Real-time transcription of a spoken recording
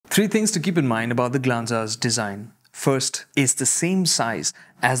Three things to keep in mind about the Glanza's design. First, it's the same size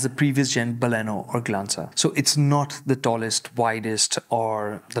as the previous gen Baleno or Glanza. So it's not the tallest, widest,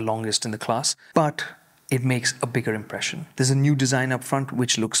 or the longest in the class, but it makes a bigger impression. There's a new design up front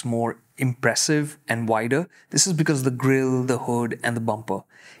which looks more impressive and wider. This is because of the grille, the hood, and the bumper.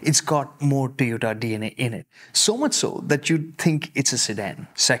 It's got more Toyota DNA in it. So much so that you'd think it's a sedan.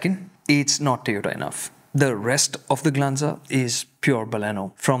 Second, it's not Toyota enough. The rest of the Glanza is pure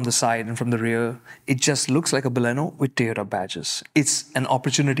Baleno. From the side and from the rear, it just looks like a Baleno with Toyota badges. It's an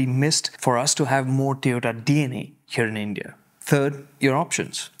opportunity missed for us to have more Toyota DNA here in India. Third, your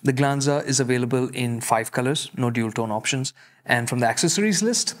options. The Glanza is available in 5 colors, no dual tone options. And from the accessories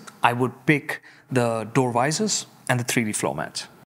list, I would pick the door visors and the 3D floor mats.